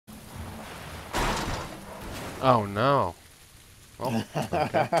Oh no. Oh,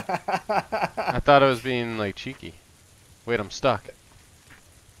 okay. I thought I was being like cheeky. Wait, I'm stuck.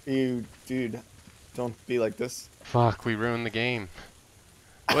 You, dude, don't be like this. Fuck, we ruined the game.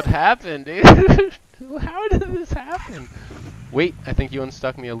 What happened, dude? How did this happen? Wait, I think you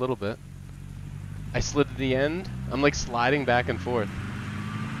unstuck me a little bit. I slid to the end. I'm like sliding back and forth.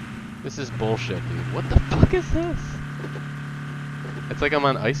 This is bullshit, dude. What the fuck is this? It's like I'm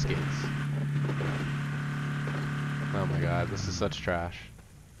on ice skates. Oh my god, this is such trash.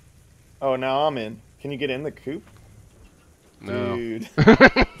 Oh, now I'm in. Can you get in the coop? No. Dude.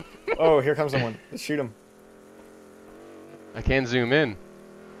 Oh, here comes someone. Let's shoot him. I can't zoom in.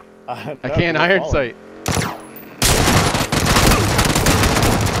 No, I can't you're iron falling. sight.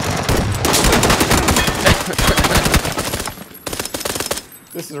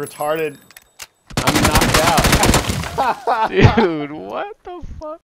 This is retarded. I'm knocked out. Dude, what the fuck?